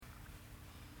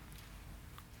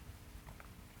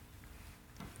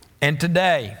And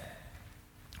today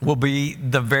will be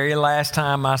the very last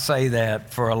time I say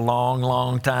that for a long,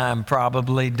 long time,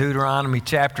 probably. Deuteronomy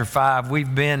chapter 5.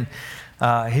 We've been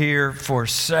here for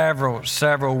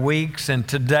several weeks, and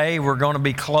today we're going to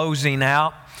be closing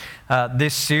out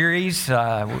this series,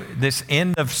 this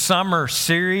end of summer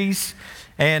series.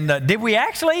 And did we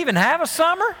actually even have a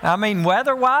summer? I mean,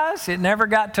 weather-wise, it never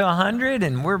got to 100,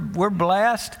 and we're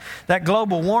blessed. That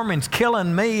global warming's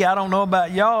killing me. I don't know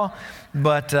about y'all,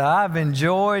 but I've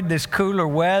enjoyed this cooler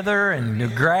weather, and the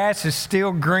grass is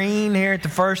still green here at the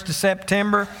 1st of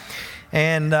September.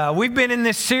 And we've been in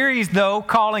this series, though,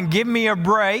 calling Give Me a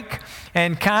Break,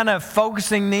 and kind of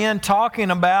focusing in,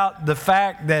 talking about the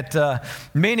fact that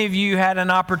many of you had an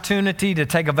opportunity to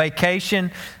take a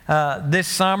vacation this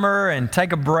summer and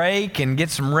take a break and get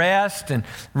some rest and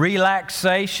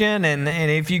relaxation. And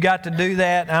if you got to do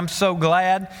that, I'm so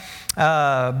glad.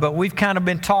 But we've kind of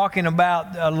been talking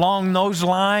about along those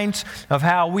lines of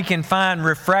how we can find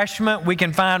refreshment, we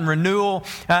can find renewal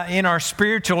in our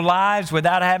spiritual lives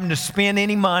without having to spend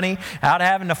any money, without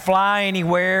having to fly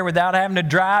anywhere, without having to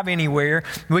drive anywhere.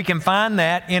 We can find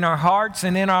that in our hearts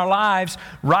and in our lives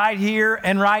right here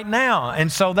and right now.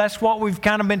 And so that's what we've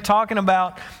kind of been talking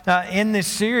about in this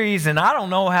series. And I don't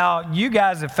know how you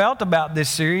guys have felt about this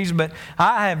series, but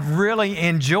I have really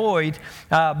enjoyed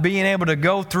being able to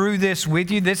go through this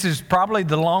with you. This is probably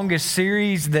the longest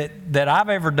series that I've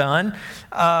ever done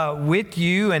with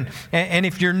you. And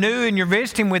if you're new and you're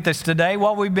visiting with us today,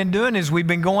 what we've been doing is we've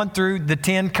been going through the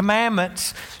 10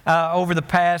 Commandments over the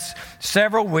past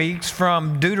several weeks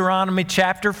from Deuteronomy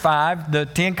chapter 5. The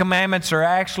 10 Commandments are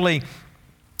actually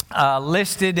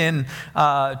listed in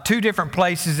two different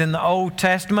places in the Old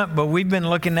Testament, but we've been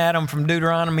looking at them from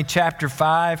Deuteronomy chapter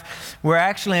 5. We're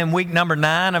actually in week number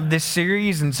 9 of this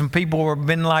series, and some people have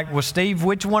been like, well, Steve,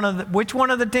 which one of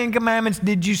the 10 Commandments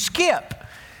did you skip?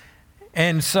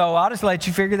 And so I'll just let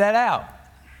you figure that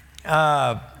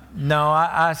out. No,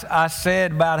 I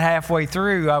said about halfway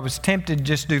through, I was tempted to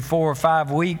just do 4 or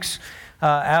 5 weeks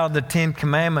out of the 10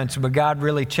 Commandments, but God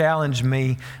really challenged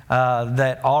me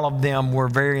that all of them were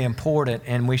very important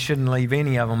and we shouldn't leave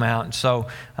any of them out. And so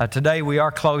today we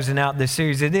are closing out this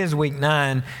series. It is week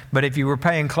 9, but if you were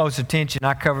paying close attention,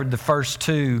 I covered the first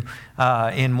 2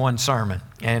 in one sermon.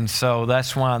 And so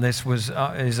that's why this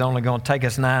is only going to take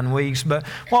us 9 weeks. But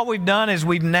what we've done is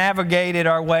we've navigated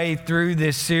our way through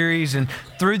this series and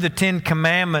through the 10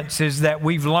 Commandments is that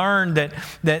we've learned that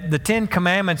the 10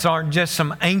 Commandments aren't just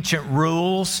some ancient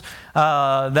rules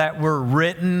that were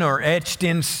written or etched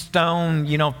in stone,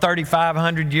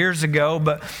 3,500 years ago,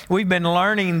 but we've been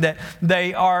learning that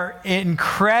they are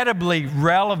incredibly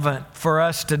relevant for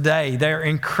us today. They're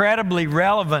incredibly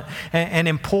relevant and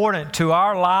important to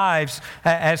our lives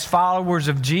as followers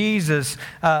of Jesus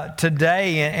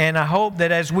today. And I hope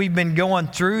that as we've been going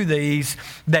through these,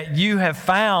 that you have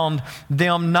found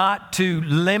them not to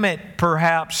limit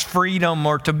perhaps freedom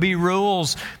or to be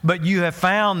rules, but you have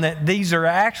found that these are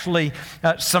actually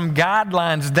some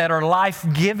guidelines that are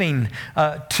life-giving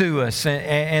to us,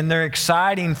 and they're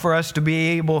exciting for us to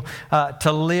be able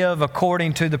to live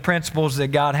according to the principles that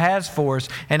God has for us.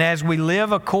 And as we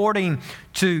live according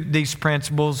to these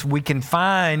principles, we can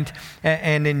find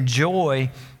and enjoy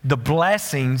the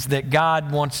blessings that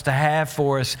God wants to have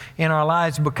for us in our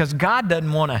lives, because God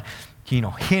doesn't want to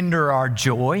hinder our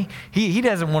joy. He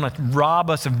doesn't want to rob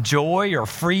us of joy or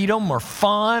freedom or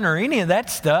fun or any of that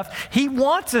stuff. He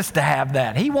wants us to have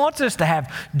that. He wants us to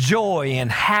have joy and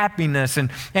happiness.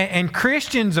 And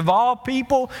Christians of all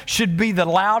people should be the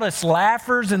loudest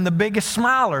laughers and the biggest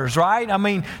smilers, right? I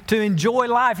mean, to enjoy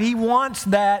life. He wants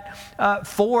that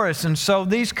for us. And so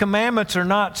these commandments are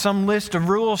not some list of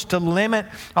rules to limit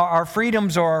our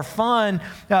freedoms or our fun,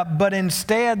 but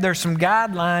instead they're some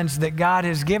guidelines that God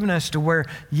has given us to where,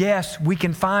 yes, we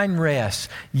can find rest.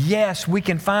 Yes, we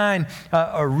can find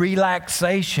a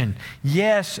relaxation.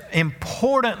 Yes,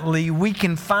 importantly, we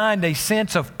can find a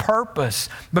sense of purpose.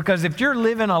 Because if you're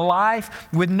living a life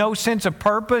with no sense of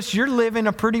purpose, you're living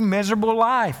a pretty miserable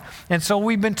life. And so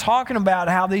we've been talking about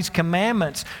how these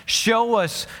commandments show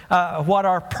us what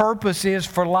our purpose is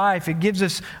for life. It gives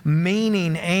us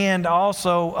meaning and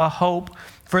also a hope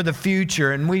for the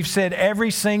future. And we've said every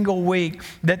single week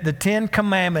that the 10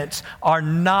 Commandments are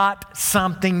not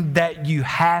something that you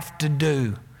have to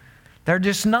do. They're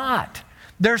just not.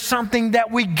 There's something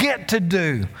that we get to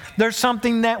do. There's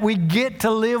something that we get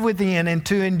to live within and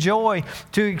to enjoy,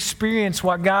 to experience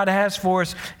what God has for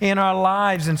us in our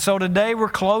lives. And so today we're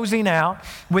closing out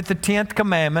with the 10th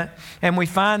commandment, and we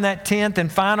find that 10th and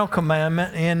final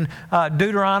commandment in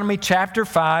Deuteronomy chapter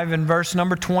 5 and verse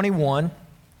number 21.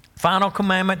 Final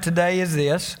commandment today is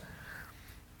this: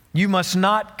 You must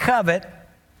not covet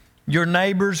your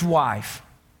neighbor's wife.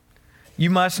 You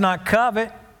must not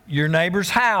covet your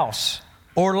neighbor's house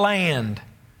or land,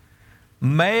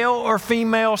 male or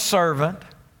female servant,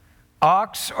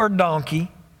 ox or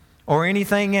donkey, or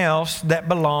anything else that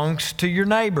belongs to your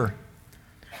neighbor.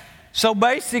 So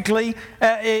basically,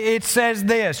 it says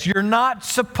this: you're not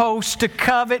supposed to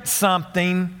covet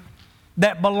something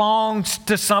that belongs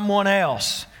to someone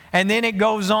else. And then it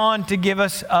goes on to give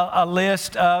us a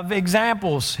list of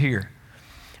examples here.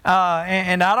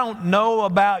 And I don't know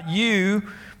about you,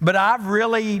 but I've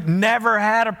really never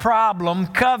had a problem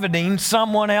coveting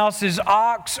someone else's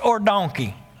ox or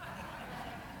donkey.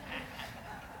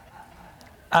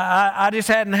 I just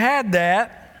hadn't had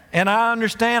that, and I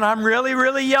understand I'm really,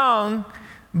 really young,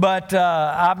 but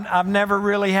I've never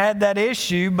really had that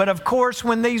issue. But of course,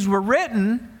 when these were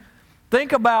written,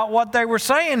 think about what they were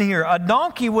saying here. A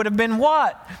donkey would have been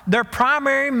what? Their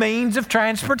primary means of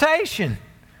transportation,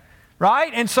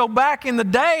 right? And so back in the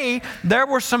day, there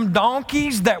were some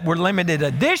donkeys that were limited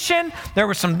edition. There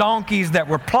were some donkeys that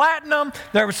were platinum.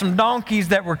 There were some donkeys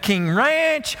that were King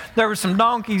Ranch. There were some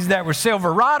donkeys that were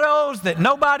Silverados that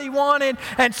nobody wanted.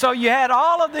 And so you had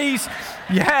all of these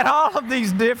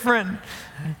different,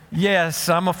 yes,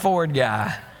 I'm a Ford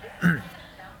guy.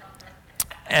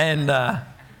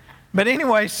 But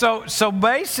anyway, so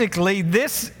basically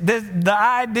the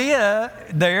idea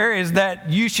there is that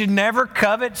you should never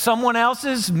covet someone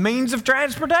else's means of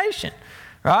transportation,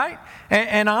 right?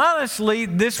 And honestly,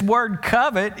 this word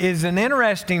covet is an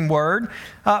interesting word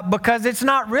because it's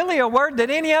not really a word that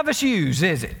any of us use,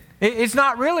 is it? It's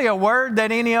not really a word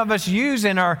that any of us use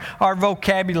in our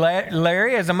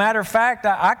vocabulary. As a matter of fact,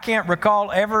 I can't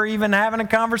recall ever even having a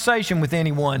conversation with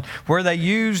anyone where they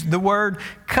used the word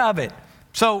covet.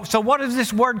 So what does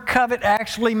this word covet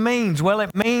actually mean? Well,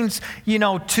 it means,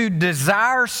 to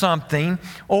desire something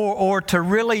or to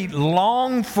really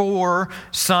long for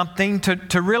something,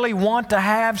 to really want to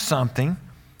have something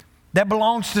that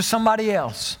belongs to somebody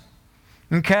else.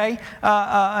 Okay?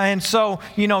 And so,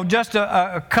 just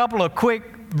a couple of quick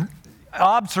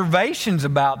observations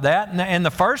about that. And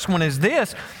the first one is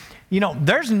this: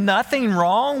 there's nothing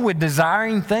wrong with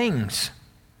desiring things.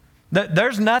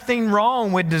 There's nothing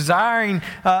wrong with desiring,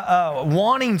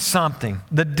 wanting something.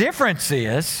 The difference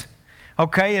is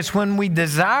when we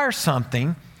desire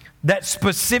something that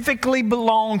specifically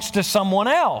belongs to someone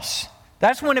else.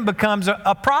 That's when it becomes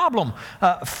a problem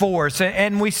for us.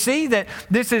 And we see that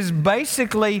this is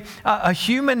basically a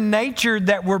human nature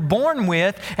that we're born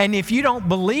with. And if you don't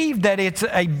believe that it's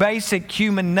a basic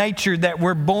human nature that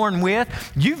we're born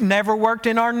with, you've never worked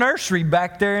in our nursery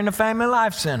back there in the Family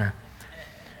Life Center.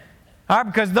 All right,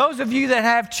 because those of you that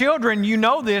have children, you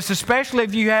know this, especially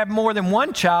if you have more than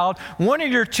one child. One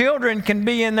of your children can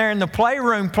be in there in the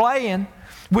playroom playing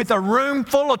with a room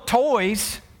full of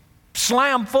toys,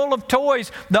 slam full of toys.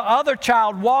 The other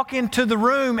child walk into the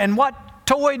room, and what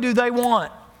toy do they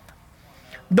want?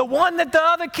 The one that the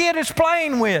other kid is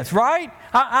playing with, right?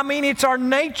 I mean, it's our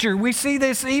nature. We see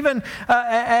this even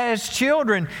as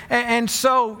children. And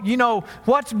so,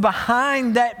 what's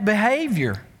behind that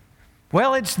behavior?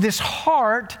 Well, it's this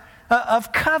heart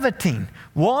of coveting,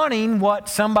 wanting what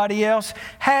somebody else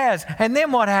has. And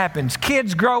then what happens?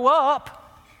 Kids grow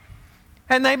up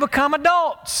and they become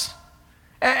adults.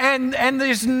 And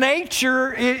this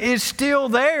nature is still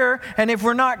there. And if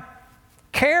we're not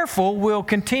careful, we'll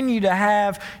continue to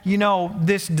have,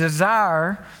 this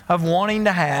desire of wanting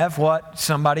to have what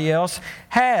somebody else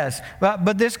has.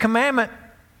 But this commandment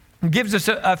gives us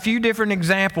a few different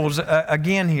examples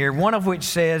again here, one of which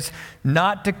says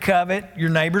not to covet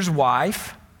your neighbor's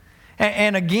wife.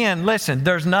 And again, listen,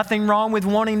 there's nothing wrong with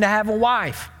wanting to have a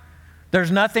wife.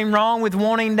 There's nothing wrong with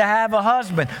wanting to have a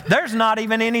husband. There's not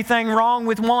even anything wrong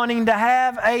with wanting to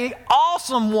have an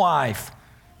awesome wife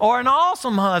or an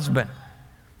awesome husband.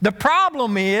 The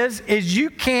problem is you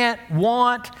can't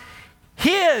want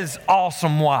his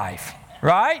awesome wife,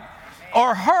 right?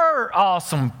 Or her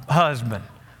awesome husband.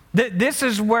 This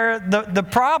is where the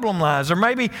problem lies. Or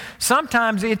maybe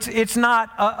sometimes it's not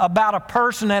about a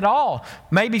person at all.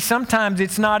 Maybe sometimes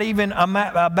it's not even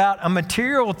about a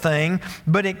material thing,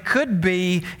 but it could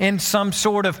be in some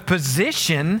sort of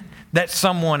position that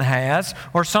someone has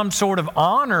or some sort of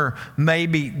honor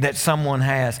maybe that someone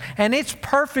has. And it's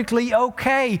perfectly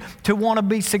okay to want to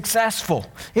be successful.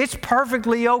 It's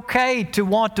perfectly okay to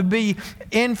want to be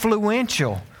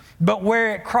influential. But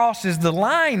where it crosses the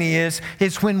line is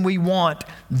when we want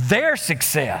their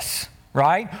success,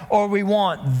 right? Or we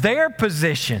want their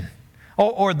position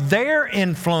or their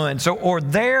influence or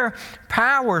their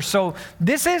power. So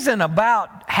this isn't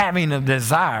about having a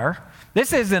desire.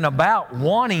 This isn't about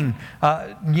wanting,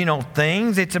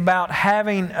 things. It's about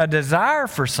having a desire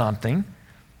for something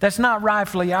that's not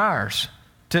rightfully ours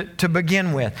to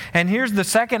begin with. And here's the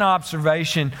second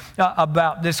observation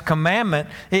about this commandment.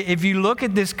 If you look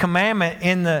at this commandment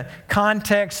in the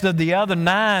context of the other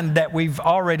 9 that we've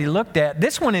already looked at,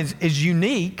 this one is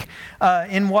unique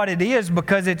in what it is,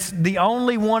 because it's the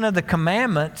only one of the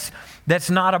commandments that's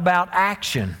not about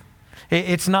action.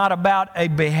 It's not about a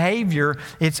behavior.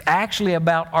 It's actually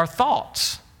about our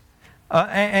thoughts.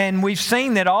 And we've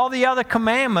seen that all the other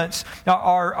commandments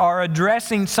are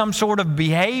addressing some sort of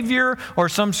behavior or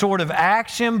some sort of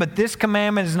action, but this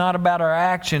commandment is not about our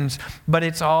actions, but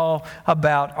it's all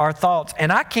about our thoughts. And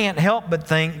I can't help but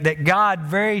think that God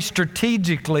very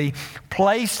strategically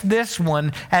placed this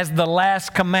one as the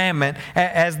last commandment,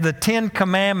 as the 10th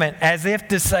commandment, as if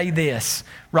to say this,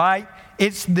 right?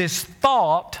 It's this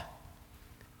thought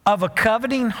of a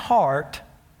coveting heart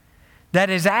that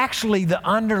is actually the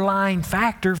underlying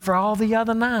factor for all the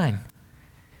other 9.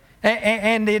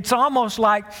 And it's almost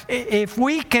like if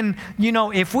we can't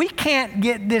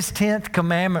get this 10th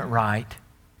commandment right,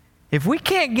 if we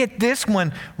can't get this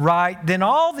one right, then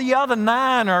all the other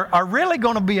 9 are really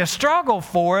going to be a struggle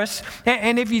for us.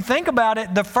 And if you think about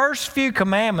it, the first few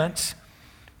commandments,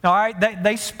 all right,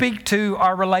 they speak to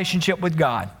our relationship with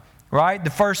God. Right? The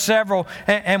first several,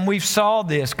 and we've saw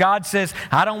this. God says,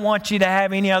 I don't want you to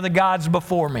have any other gods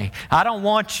before me. I don't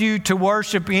want you to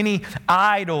worship any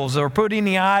idols or put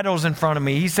any idols in front of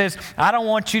me. He says, I don't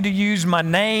want you to use my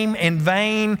name in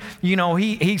vain.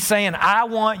 He's saying, I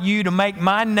want you to make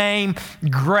my name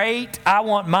great. I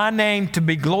want my name to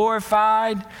be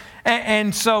glorified.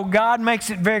 And so God makes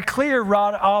it very clear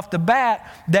right off the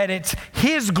bat that it's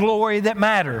His glory that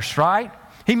matters, right?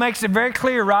 He makes it very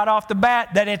clear right off the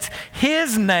bat that it's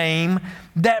His name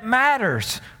that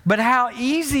matters. But how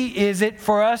easy is it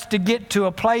for us to get to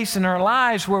a place in our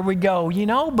lives where we go,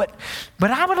 but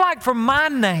I would like for my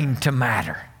name to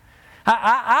matter.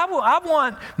 I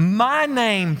want my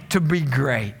name to be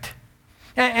great.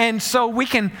 And so we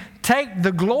can take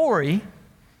the glory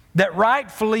that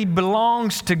rightfully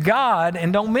belongs to God,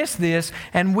 and don't miss this,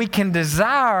 and we can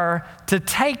desire to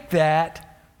take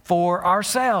that for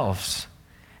ourselves.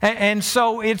 And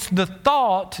so it's the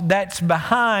thought that's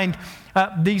behind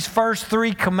these first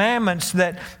 3 commandments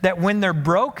that when they're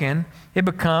broken, it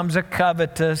becomes a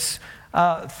covetous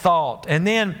thought. And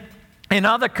then in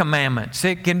other commandments,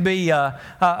 it can be a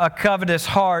covetous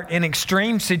heart in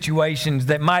extreme situations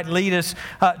that might lead us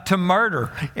to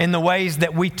murder in the ways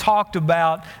that we talked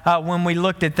about when we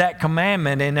looked at that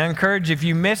commandment. And I encourage you, if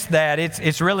you missed that,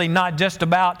 it's really not just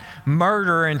about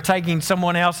murder and taking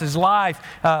someone else's life.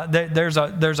 There's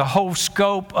a whole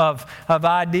scope of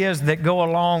ideas that go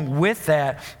along with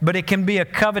that. But it can be a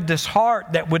covetous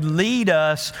heart that would lead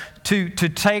us to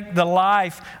take the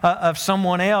life of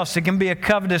someone else. It can be a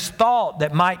covetous thought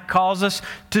that might cause us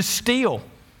to steal,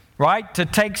 right? To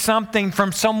take something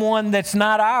from someone that's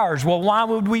not ours. Well, why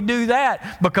would we do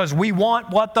that? Because we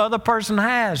want what the other person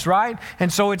has, right?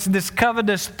 And so it's this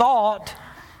covetous thought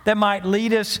that might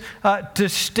lead us to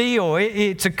steal.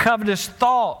 It's a covetous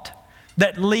thought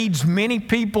that leads many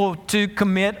people to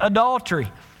commit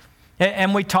adultery.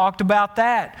 And we talked about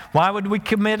that. Why would we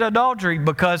commit adultery?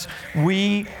 Because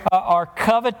we are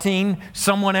coveting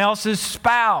someone else's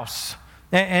spouse.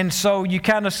 And so you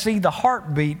kind of see the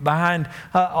heartbeat behind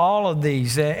all of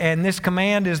these. And this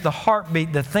command is the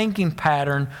heartbeat, the thinking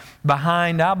pattern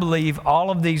behind, I believe, all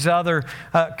of these other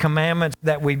commandments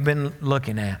that we've been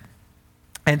looking at.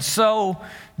 And so,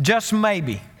 just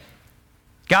maybe,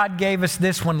 God gave us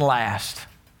this one last.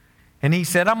 And He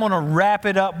said, I'm going to wrap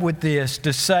it up with this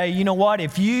to say, you know what?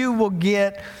 If you will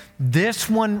get this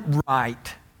one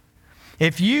right,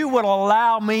 if you would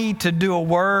allow me to do a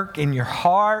work in your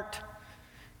heart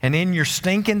and in your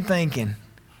stinking thinking,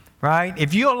 right?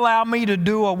 If you allow me to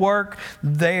do a work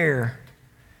there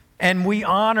and we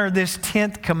honor this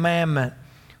 10th commandment,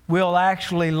 we'll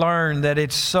actually learn that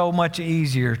it's so much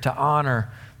easier to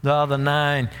honor the other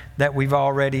 9 that we've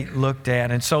already looked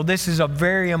at. And so this is a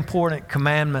very important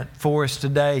commandment for us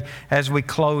today as we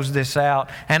close this out.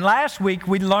 And last week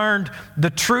we learned the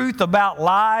truth about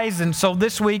lies. And so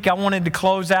this week I wanted to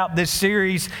close out this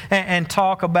series and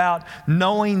talk about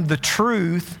knowing the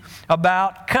truth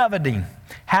about coveting.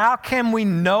 How can we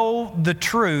know the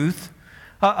truth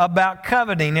about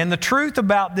coveting? And the truth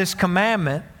about this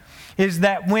commandment is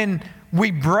that when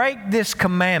we break this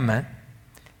commandment,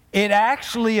 it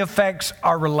actually affects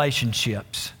our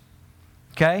relationships,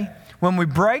 okay? when we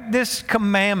break this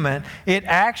commandment, it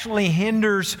actually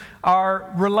hinders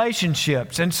our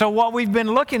relationships. And so what we've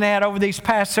been looking at over these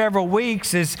past several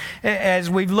weeks is, as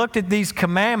we've looked at these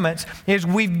commandments, is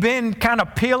we've been kind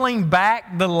of peeling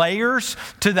back the layers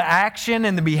to the action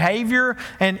and the behavior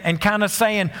and kind of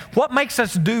saying, what makes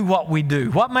us do what we do?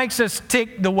 What makes us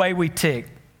tick the way we tick?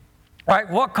 Right?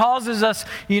 What causes us,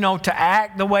 to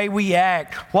act the way we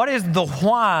act? What is the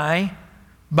why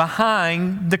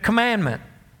behind the commandment?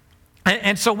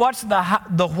 And so what's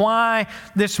the why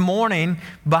this morning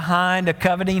behind a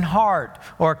coveting heart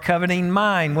or a coveting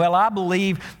mind? Well, I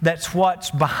believe that's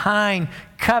what's behind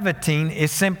coveting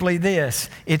is simply this.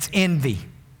 It's envy,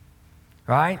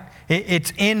 right?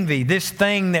 It's envy, this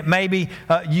thing that maybe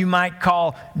you might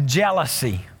call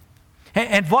jealousy.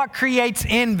 And what creates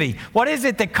envy? What is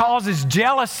it that causes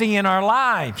jealousy in our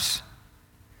lives?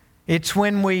 It's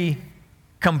when we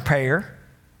compare.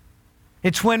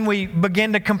 It's when we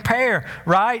begin to compare,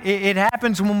 right? It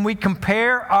happens when we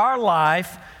compare our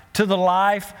life to the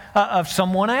life of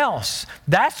someone else.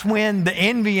 That's when the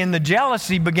envy and the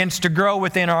jealousy begins to grow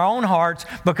within our own hearts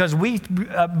because we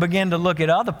begin to look at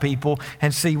other people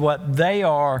and see what they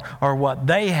are or what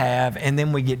they have, and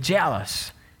then we get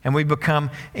jealous. And we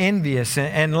become envious.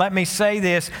 And let me say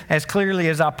this as clearly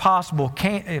as I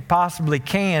possibly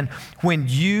can. When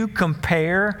you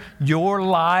compare your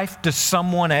life to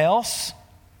someone else,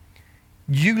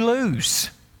 you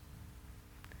lose.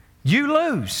 You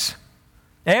lose.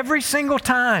 Every single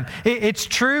time. It's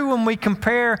true when we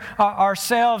compare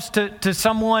ourselves to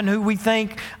someone who we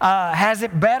think has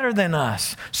it better than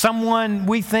us. Someone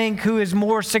we think who is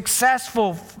more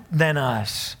successful than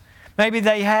us. Maybe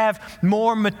they have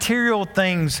more material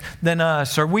things than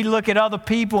us. Or we look at other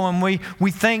people and we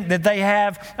think that they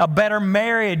have a better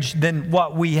marriage than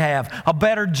what we have, a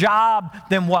better job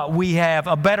than what we have,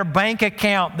 a better bank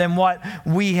account than what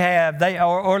we have.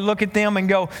 Or look at them and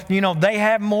go, they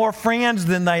have more friends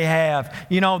than they have.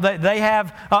 They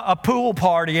have a pool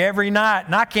party every night,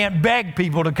 and I can't beg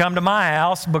people to come to my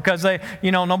house because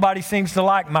nobody seems to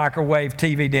like microwave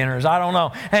TV dinners. I don't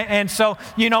know. And so,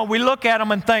 we look at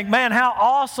them and think, man, how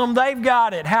awesome they've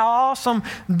got it. How awesome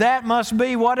that must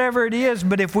be, whatever it is.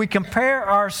 But if we compare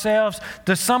ourselves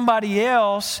to somebody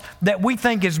else that we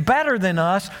think is better than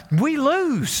us, we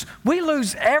lose. We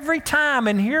lose every time.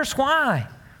 And here's why.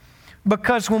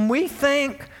 Because when we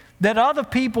think that other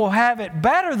people have it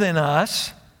better than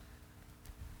us,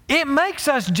 it makes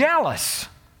us jealous.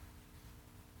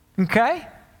 Okay?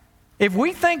 If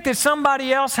we think that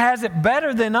somebody else has it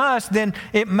better than us, then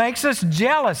it makes us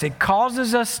jealous. It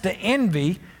causes us to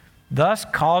envy, thus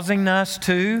causing us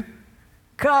to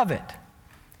covet.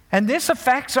 And this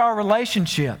affects our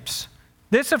relationships.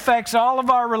 This affects all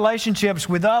of our relationships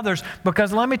with others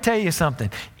because let me tell you something.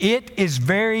 It is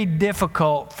very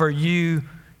difficult for you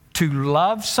to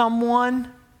love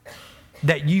someone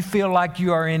that you feel like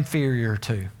you are inferior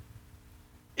to.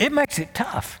 It makes it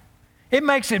tough. It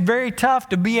makes it very tough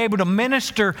to be able to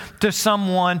minister to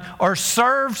someone or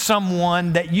serve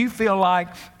someone that you feel like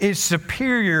is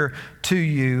superior to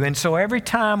you. And so every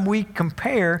time we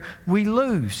compare, we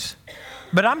lose.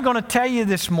 But I'm going to tell you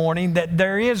this morning that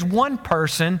there is one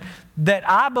person that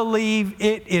I believe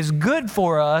it is good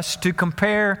for us to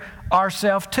compare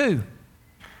ourselves to.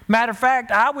 Matter of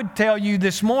fact, I would tell you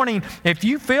this morning, if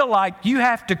you feel like you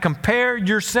have to compare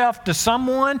yourself to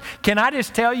someone, can I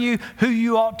just tell you who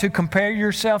you ought to compare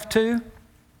yourself to?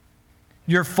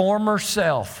 Your former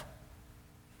self.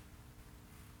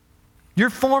 Your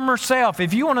former self.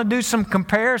 If you want to do some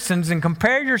comparisons and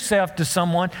compare yourself to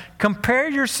someone, compare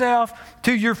yourself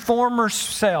to your former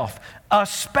self,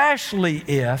 especially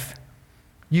if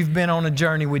you've been on a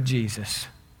journey with Jesus.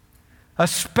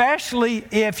 Especially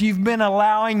if you've been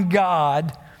allowing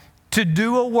God to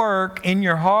do a work in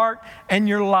your heart and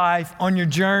your life on your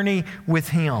journey with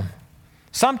Him.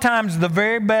 Sometimes the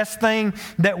very best thing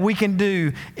that we can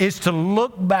do is to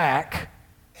look back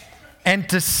and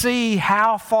to see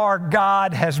how far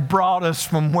God has brought us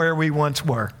from where we once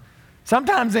were.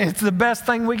 Sometimes it's the best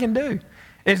thing we can do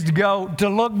is to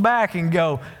look back and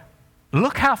go,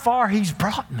 look how far He's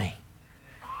brought me.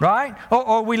 Right?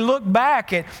 Or we look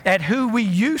back at who we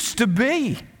used to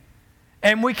be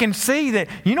and we can see that,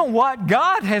 you know what?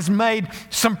 God has made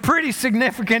some pretty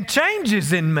significant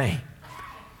changes in me.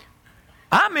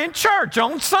 I'm in church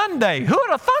on Sunday. Who would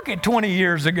have thunk it 20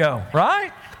 years ago,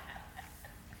 right?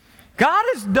 God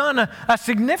has done a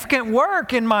significant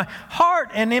work in my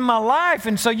heart and in my life.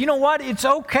 And so, you know what? It's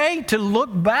okay to look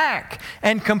back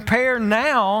and compare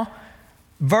now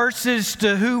versus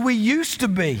to who we used to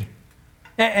be.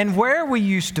 And where we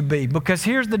used to be, because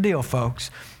here's the deal, folks.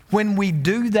 When we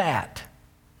do that,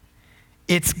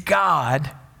 it's God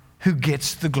who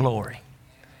gets the glory.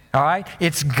 All right?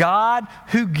 It's God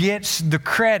who gets the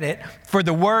credit for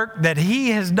the work that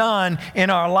He has done in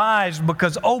our lives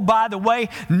because, oh, by the way,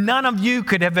 none of you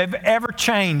could have ever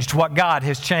changed what God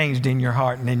has changed in your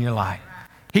heart and in your life.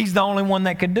 He's the only one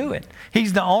that could do it.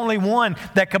 He's the only one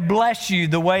that could bless you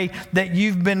the way that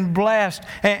you've been blessed.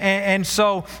 And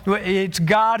so it's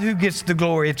God who gets the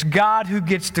glory. It's God who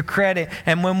gets the credit.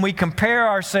 And when we compare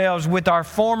ourselves with our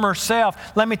former self,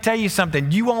 let me tell you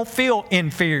something. You won't feel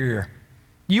inferior.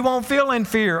 You won't feel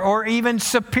inferior or even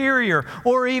superior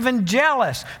or even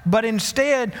jealous. But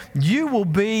instead, you will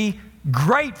be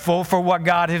grateful for what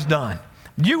God has done.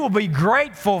 You will be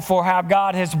grateful for how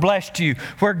God has blessed you,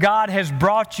 where God has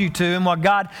brought you to, and what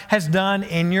God has done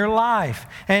in your life.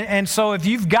 And so if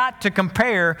you've got to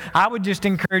compare, I would just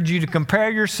encourage you to compare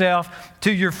yourself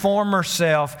to your former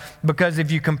self, because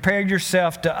if you compare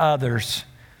yourself to others,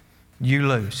 you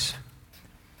lose.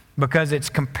 Because it's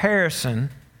comparison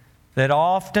that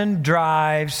often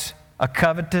drives a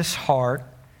covetous heart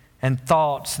and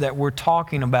thoughts that we're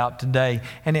talking about today,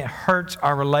 and it hurts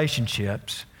our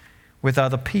relationships with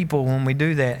other people when we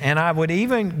do that. And I would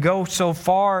even go so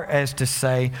far as to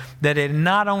say that it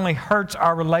not only hurts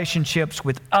our relationships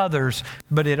with others,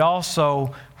 but it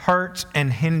also hurts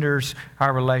and hinders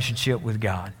our relationship with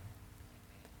God.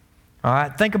 All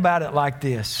right, think about it like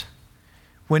this.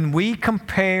 When we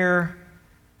compare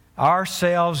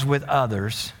ourselves with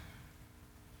others,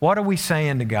 what are we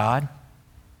saying to God?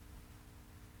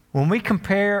 When we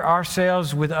compare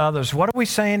ourselves with others, what are we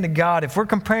saying to God? If we're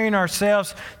comparing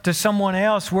ourselves to someone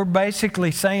else, we're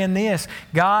basically saying this: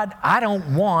 God, I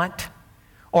don't want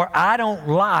or I don't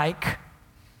like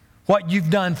what you've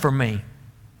done for me.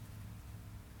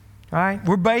 All right?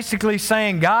 We're basically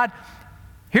saying, God,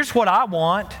 here's what I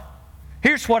want.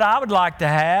 Here's what I would like to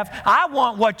have. I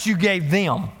want what you gave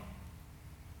them.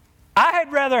 I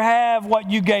had rather have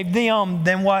what you gave them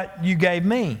than what you gave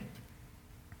me.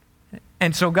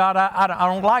 And so, God, I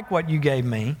don't like what you gave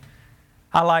me.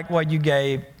 I like what you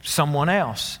gave someone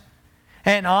else.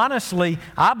 And honestly,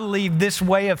 I believe this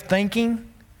way of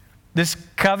thinking, this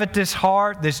covetous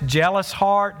heart, this jealous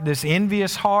heart, this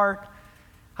envious heart,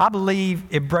 I believe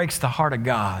it breaks the heart of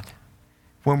God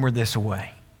when we're this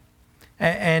way.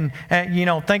 And you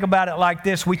know, think about it like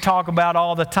this. We talk about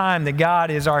all the time that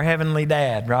God is our heavenly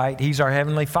dad, right? He's our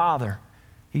heavenly Father.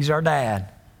 He's our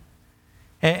dad.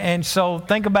 And so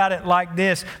think about it like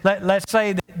this. Let's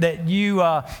say that you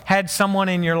had someone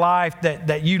in your life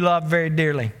that you loved very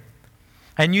dearly.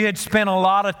 And you had spent a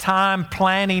lot of time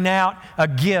planning out a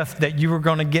gift that you were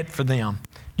going to get for them.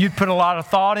 You'd put a lot of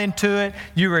thought into it.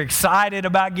 You were excited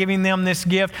about giving them this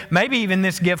gift. Maybe even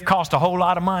this gift cost a whole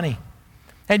lot of money.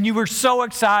 And you were so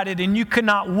excited and you could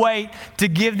not wait to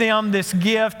give them this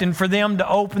gift and for them to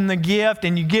open the gift,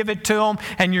 and you give it to them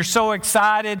and you're so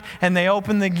excited and they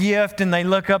open the gift and they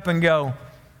look up and go,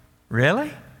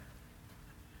 "Really?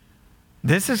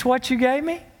 This is what you gave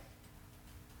me?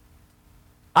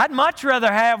 I'd much rather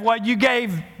have what you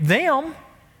gave them."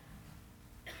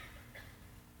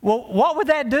 Well, what would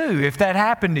that do if that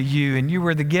happened to you and you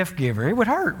were the gift giver? It would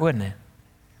hurt, wouldn't it?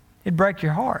 It'd break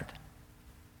your heart.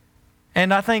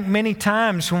 And I think many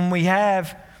times when we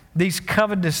have these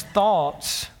covetous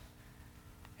thoughts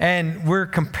and we're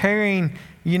comparing,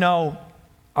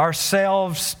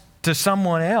 ourselves to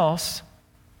someone else,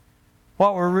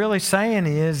 what we're really saying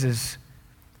is,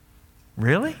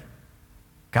 "Really?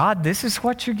 God, this is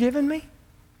what you're giving me?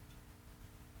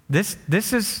 This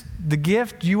is the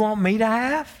gift you want me to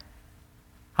have?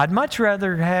 I'd much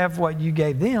rather have what you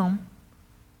gave them."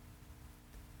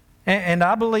 And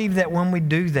I believe that when we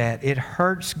do that, it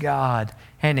hurts God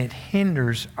and it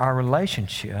hinders our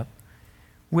relationship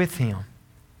with Him.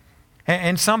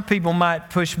 And some people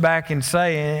might push back and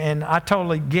say, and I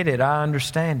totally get it, I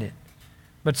understand it.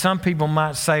 But some people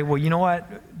might say, well, you know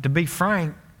what? To be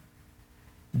frank,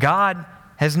 God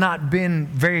has not been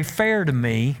very fair to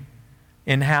me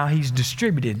in how He's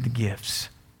distributed the gifts.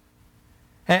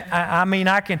 I mean,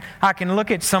 I can look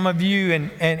at some of you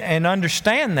and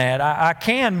understand that. I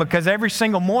can, because every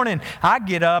single morning I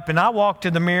get up and I walk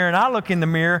to the mirror and I look in the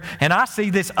mirror and I see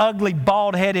this ugly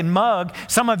bald-headed mug.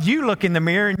 Some of you look in the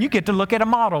mirror and you get to look at a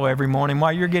model every morning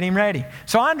while you're getting ready.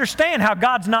 So I understand how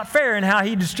God's not fair in how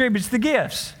He distributes the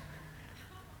gifts.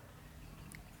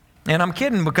 And I'm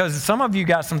kidding, because some of you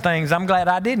got some things I'm glad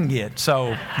I didn't get.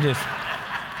 So just...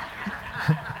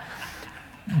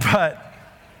 But...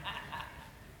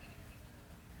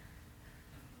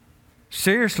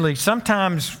 seriously,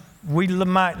 sometimes we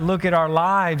might look at our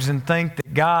lives and think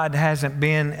that God hasn't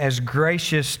been as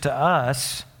gracious to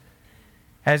us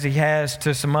as He has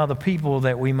to some other people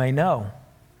that we may know.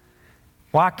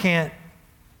 Why can't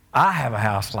I have a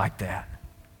house like that?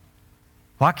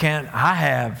 Why can't I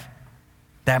have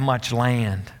that much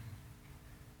land?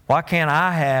 Why can't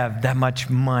I have that much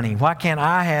money? Why can't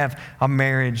I have a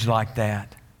marriage like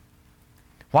that?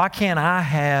 Why can't I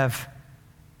have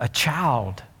a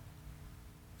child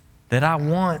that I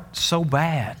want so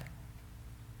bad?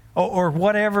 Or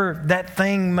whatever that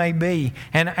thing may be.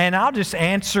 And I'll just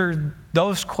answer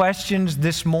those questions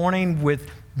this morning with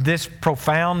this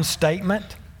profound statement.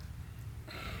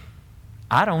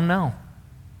 I don't know.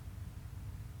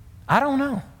 I don't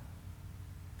know.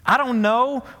 I don't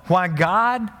know why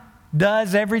God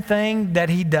does everything that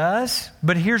He does,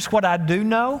 but here's what I do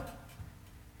know.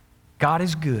 God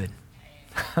is good.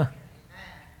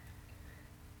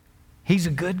 He's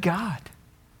a good God.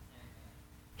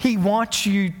 He wants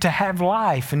you to have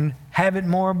life and have it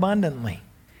more abundantly.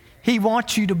 He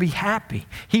wants you to be happy.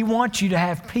 He wants you to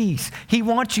have peace. He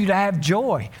wants you to have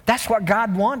joy. That's what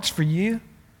God wants for you.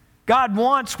 God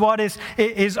wants what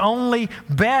is only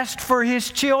best for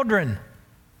His children.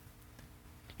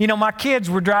 You know, my kids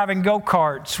were driving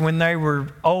go-karts when they were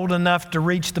old enough to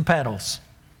reach the pedals.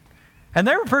 And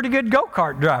they were pretty good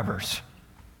go-kart drivers.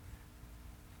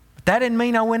 But that didn't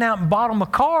mean I went out and bought them a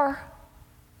car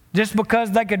just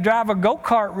because they could drive a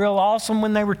go-kart real awesome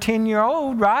when they were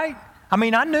 10-year-old, right? I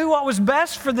mean, I knew what was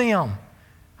best for them.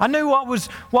 I knew what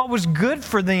was good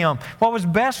for them, what was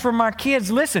best for my kids.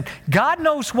 Listen, God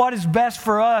knows what is best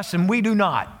for us, and we do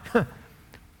not.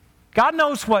 God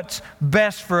knows what's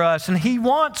best for us, and He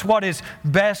wants what is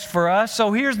best for us.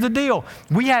 So here's the deal.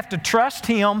 We have to trust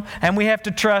Him, and we have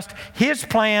to trust His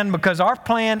plan, because our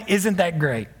plan isn't that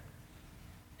great.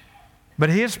 But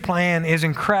His plan is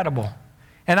incredible.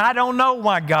 And I don't know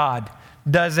why God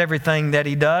does everything that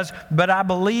He does, but I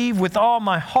believe with all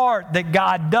my heart that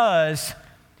God does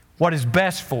what is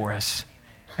best for us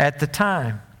at the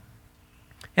time.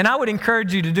 And I would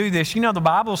encourage you to do this. You know, the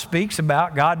Bible speaks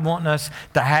about God wanting us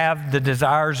to have the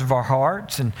desires of our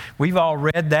hearts, and we've all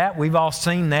read that. We've all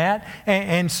seen that.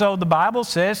 And so the Bible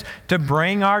says to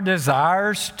bring our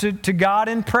desires to God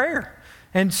in prayer.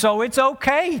 And so it's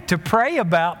okay to pray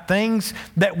about things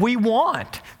that we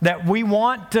want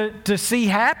to see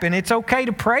happen. It's okay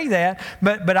to pray that.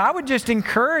 But I would just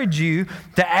encourage you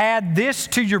to add this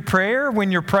to your prayer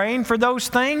when you're praying for those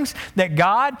things, that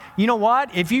God, you know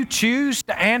what? If you choose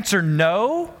to answer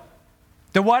no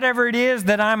to whatever it is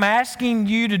that I'm asking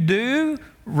you to do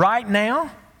right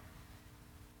now,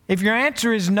 if your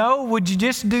answer is no, would you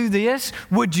just do this?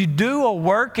 Would you do a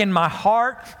work in my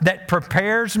heart that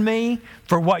prepares me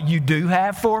for what you do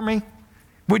have for me?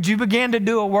 Would you begin to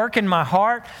do a work in my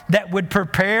heart that would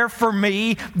prepare for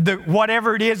me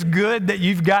whatever it is good that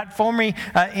you've got for me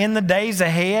in the days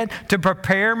ahead, to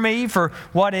prepare me for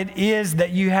what it is that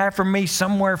you have for me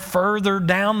somewhere further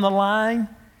down the line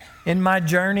in my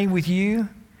journey with you?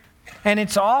 And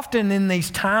it's often in these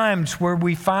times where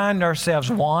we find ourselves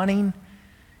wanting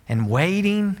and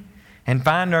waiting and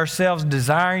find ourselves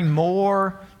desiring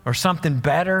more or something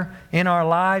better in our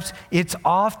lives. It's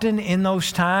often in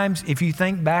those times, if you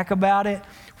think back about it,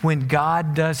 when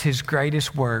God does His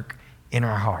greatest work in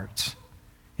our hearts.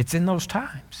 It's in those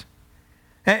times.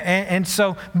 And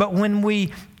so, but when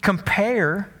we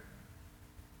compare,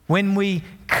 when we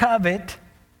covet,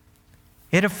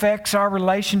 it affects our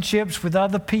relationships with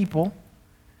other people.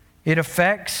 It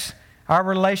affects our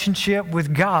relationship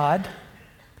with God,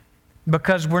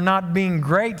 because we're not being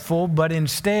grateful, but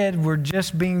instead we're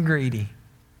just being greedy.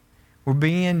 We're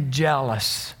being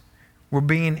jealous. We're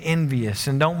being envious.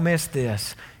 And don't miss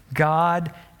this.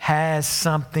 God has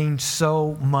something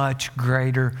so much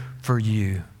greater for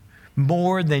you,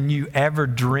 more than you ever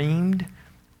dreamed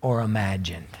or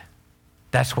imagined.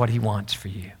 That's what He wants for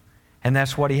you. And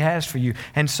that's what He has for you.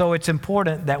 And so it's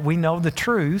important that we know the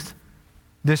truth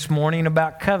this morning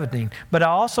about coveting. But I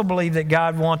also believe that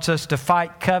God wants us to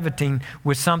fight coveting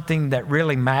with something that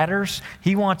really matters.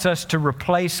 He wants us to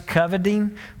replace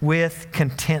coveting with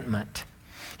contentment.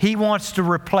 He wants to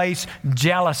replace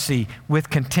jealousy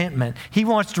with contentment. He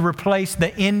wants to replace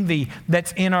the envy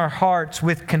that's in our hearts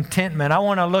with contentment. I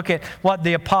want to look at what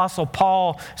the Apostle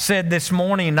Paul said this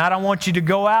morning. And I don't want you to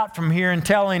go out from here and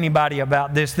tell anybody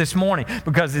about this morning,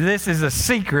 because this is a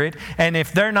secret. And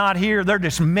if they're not here, they're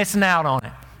just missing out on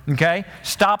it. Okay?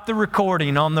 Stop the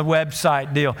recording on the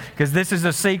website deal, because this is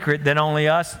a secret that only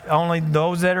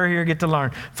those that are here get to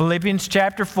learn. Philippians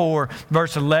chapter 4,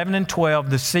 verse 11 and 12,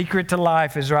 the secret to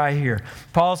life is right here.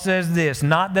 Paul says this,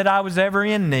 "Not that I was ever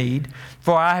in need,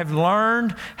 for I have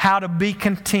learned how to be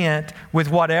content with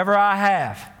whatever I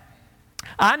have.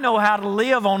 I know how to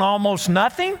live on almost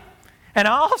nothing, and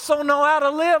I also know how to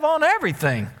live on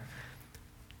everything.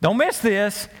 Don't miss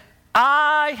this.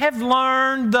 I have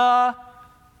learned the...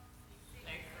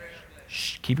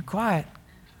 Shh, keep it quiet.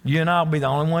 You and I will be the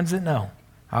only ones that know.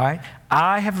 All right?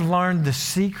 I have learned the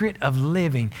secret of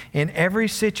living in every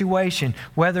situation,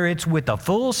 whether it's with a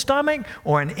full stomach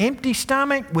or an empty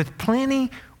stomach, with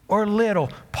plenty or little.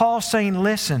 Paul's saying,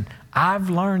 listen, I've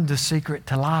learned the secret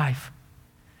to life.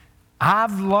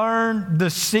 I've learned the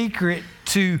secret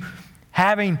to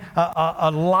having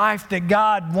a life that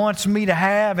God wants me to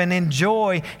have and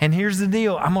enjoy. And here's the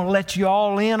deal. I'm going to let you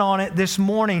all in on it this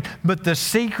morning. But the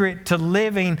secret to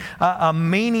living a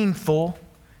meaningful,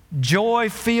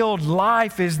 joy-filled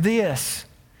life is this.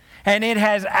 And it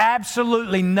has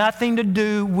absolutely nothing to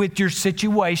do with your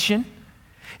situation.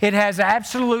 It has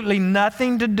absolutely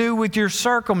nothing to do with your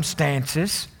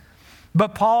circumstances.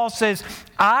 But Paul says,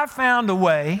 I found a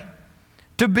way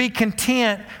to be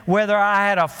content whether I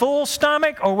had a full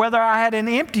stomach or whether I had an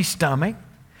empty stomach.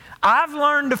 I've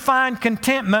learned to find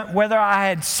contentment whether I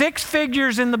had 6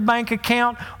 figures in the bank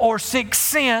account or 6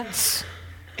 cents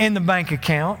in the bank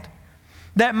account.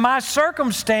 That my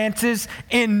circumstances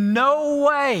in no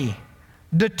way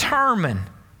determine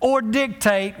or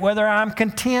dictate whether I'm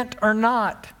content or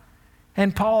not.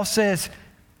 And Paul says,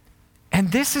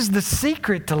 and this is the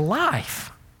secret to life.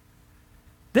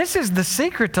 This is the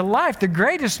secret to life. The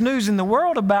greatest news in the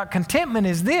world about contentment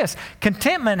is this.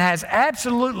 Contentment has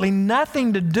absolutely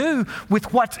nothing to do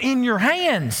with what's in your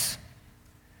hands.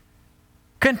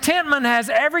 Contentment has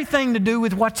everything to do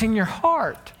with what's in your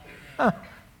heart.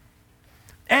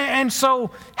 And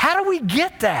so, how do we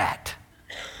get that?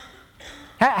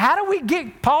 How do we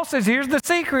get, Paul says, here's the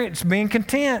secret, it's being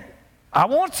content. I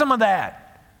want some of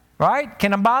that, right?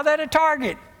 Can I buy that at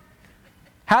Target?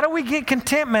 How do we get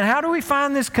contentment? How do we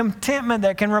find this contentment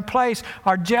that can replace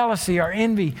our jealousy, our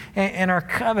envy, and our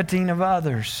coveting of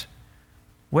others?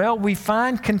 Well, we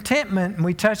find contentment, and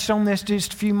we touched on this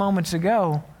just a few moments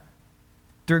ago,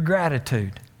 through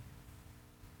gratitude.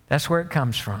 That's where it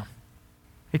comes from.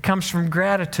 It comes from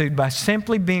gratitude by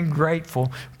simply being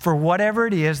grateful for whatever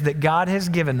it is that God has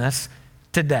given us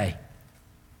today,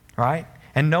 right?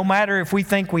 And no matter if we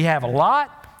think we have a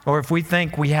lot or if we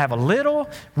think we have a little,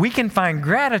 we can find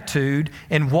gratitude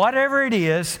in whatever it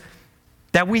is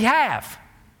that we have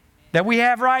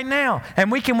right now.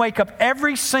 And we can wake up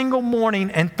every single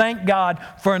morning and thank God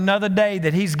for another day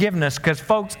that He's given us, because,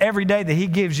 folks, every day that He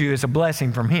gives you is a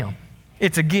blessing from Him.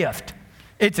 It's a gift.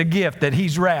 It's a gift that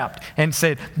He's wrapped and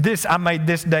said, I made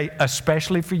this day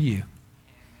especially for you.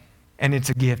 And it's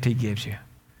a gift He gives you.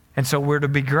 And so we're to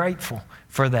be grateful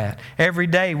for that. Every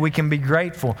day we can be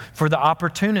grateful for the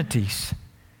opportunities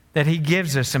that He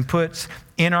gives us and puts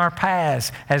in our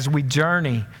paths as we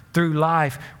journey through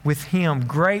life with Him.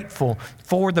 Grateful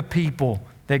for the people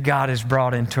that God has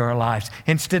brought into our lives.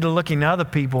 Instead of looking at other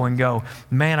people and go,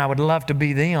 man, I would love to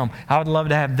be them. I would love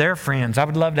to have their friends. I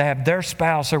would love to have their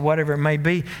spouse or whatever it may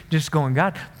be. Just going,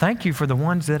 God, thank you for the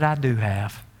ones that I do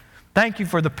have. Thank you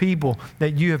for the people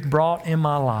that you have brought in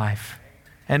my life.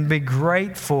 And be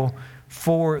grateful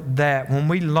for that. When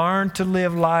we learn to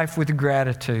live life with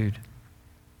gratitude,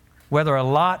 whether a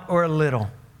lot or a little,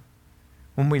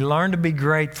 when we learn to be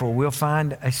grateful, we'll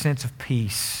find a sense of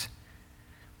peace.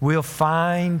 We'll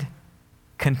find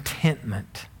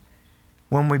contentment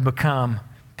when we become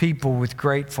people with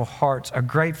grateful hearts. A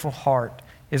grateful heart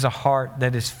is a heart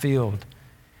that is filled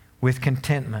with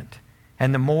contentment.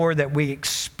 And the more that we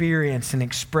experience and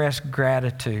express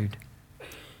gratitude,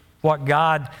 what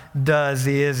God does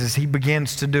is He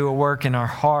begins to do a work in our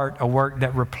heart, a work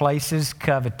that replaces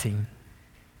coveting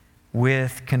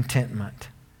with contentment.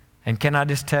 And can I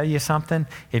just tell you something?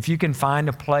 If you can find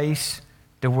a place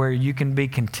to where you can be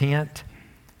content,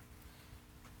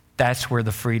 that's where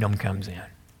the freedom comes in.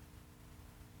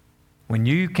 When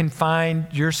you can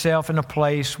find yourself in a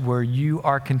place where you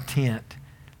are content,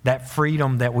 that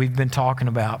freedom that we've been talking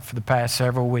about for the past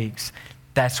several weeks,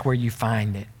 that's where you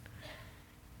find it.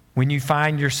 When you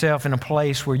find yourself in a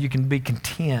place where you can be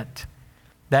content,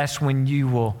 that's when you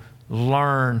will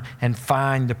learn and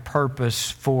find the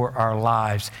purpose for our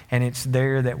lives. And it's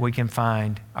there that we can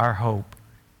find our hope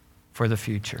for the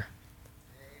future.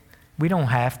 We don't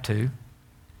have to.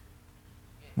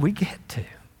 We get to.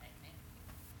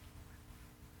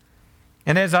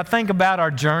 And as I think about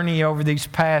our journey over these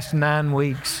past 9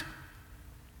 weeks,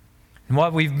 and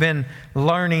what we've been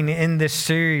learning in this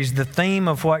series, the theme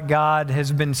of what God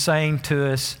has been saying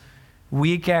to us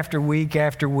week after week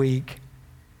after week,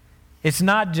 it's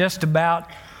not just about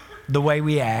the way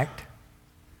we act.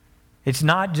 It's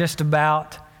not just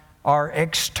about our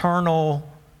external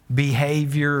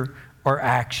behavior or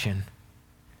action,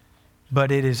 but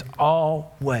it is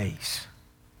always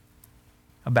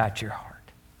about your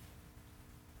heart.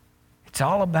 It's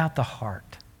all about the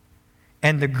heart.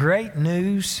 And the great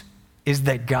news is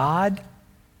that God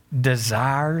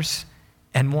desires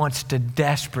and wants to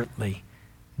desperately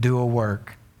do a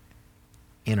work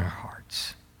in our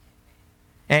hearts.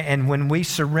 And when we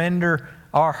surrender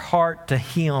our heart to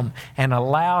Him and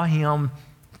allow Him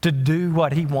to do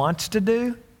what He wants to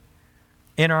do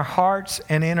in our hearts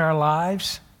and in our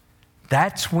lives,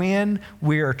 that's when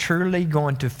we are truly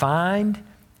going to find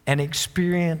and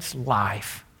experience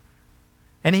life.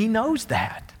 And He knows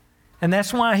that. And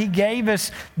that's why He gave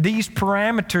us these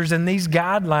parameters and these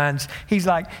guidelines. He's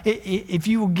like, if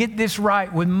you will get this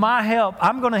right with my help,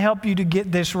 I'm going to help you to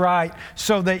get this right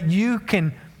so that you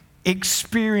can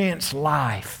experience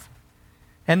life.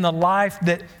 And the life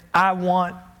that I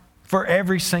want for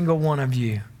every single one of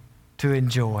you to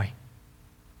enjoy.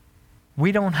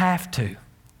 We don't have to.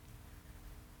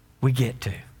 We get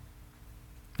to.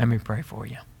 Let me pray for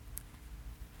you.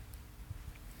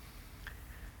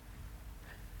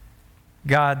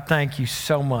 God, thank you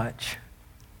so much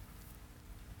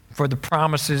for the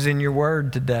promises in your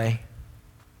word today,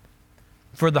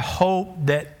 for the hope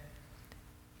that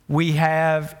we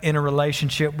have in a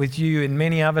relationship with you. And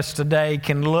many of us today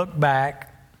can look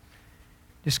back,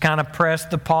 just kind of press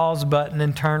the pause button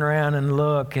and turn around and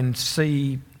look and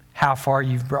see how far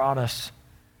you've brought us.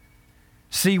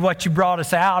 See what you brought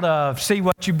us out of. See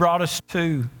what you brought us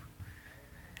to.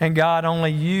 And God,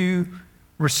 only you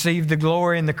receive the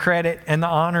glory and the credit and the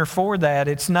honor for that.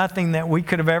 It's nothing that we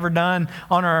could have ever done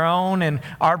on our own, and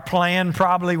our plan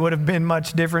probably would have been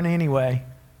much different anyway.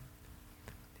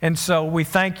 And so we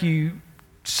thank you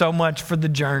so much for the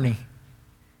journey.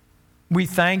 We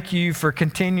thank you for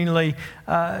continually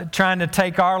trying to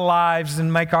take our lives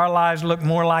and make our lives look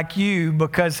more like you,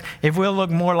 because if we'll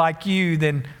look more like you,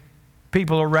 then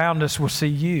people around us will see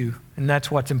you. And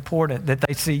that's what's important, that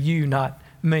they see you, not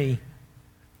me.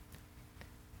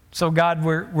 So God,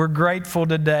 we're grateful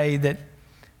today that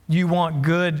you want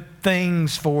good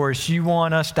things for us. You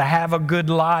want us to have a good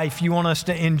life. You want us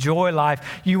to enjoy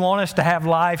life. You want us to have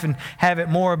life and have it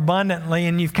more abundantly.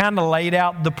 And you've kind of laid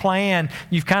out the plan.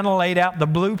 You've kind of laid out the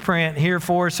blueprint here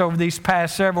for us over these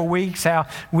past several weeks, how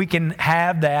we can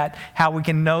have that, how we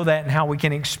can know that, and how we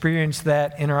can experience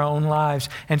that in our own lives.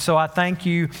 And so I thank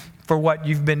you for what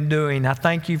you've been doing. I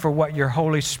thank you for what your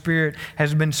Holy Spirit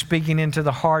has been speaking into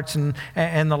the hearts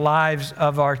and the lives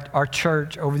of our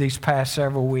church over these past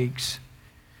several weeks.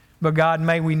 But God,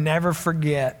 may we never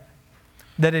forget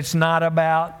that it's not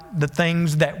about the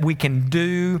things that we can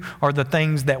do or the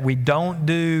things that we don't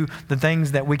do, the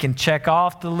things that we can check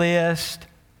off the list,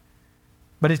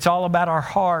 but it's all about our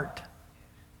heart.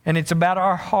 And it's about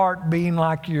our heart being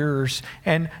like yours.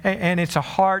 And it's a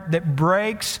heart that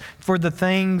breaks for the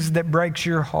things that breaks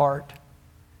your heart.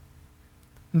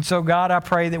 And so, God, I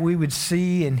pray that we would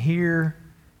see and hear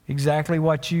exactly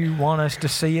what you want us to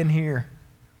see and hear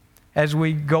as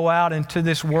we go out into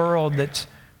this world that's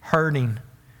hurting.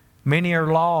 Many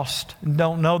are lost and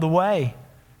don't know the way.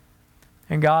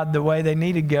 And God, the way they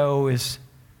need to go is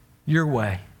your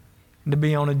way. And to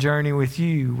be on a journey with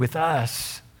you, with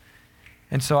us.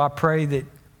 And so I pray that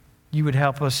you would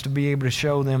help us to be able to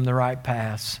show them the right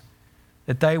paths,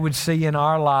 that they would see in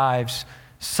our lives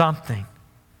something,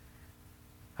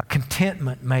 a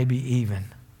contentment maybe even,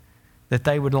 that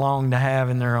they would long to have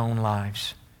in their own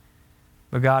lives.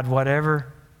 But God, whatever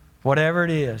it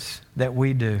is that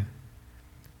we do,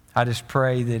 I just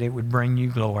pray that it would bring you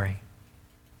glory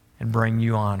and bring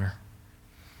you honor.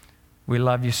 We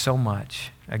love you so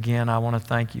much. Again, I want to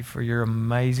thank you for your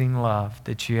amazing love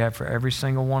that you have for every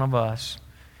single one of us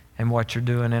and what you're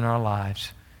doing in our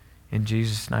lives. In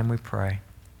Jesus' name we pray.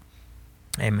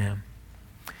 Amen.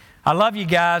 I love you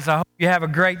guys. I hope you have a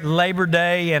great Labor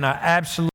Day and an absolute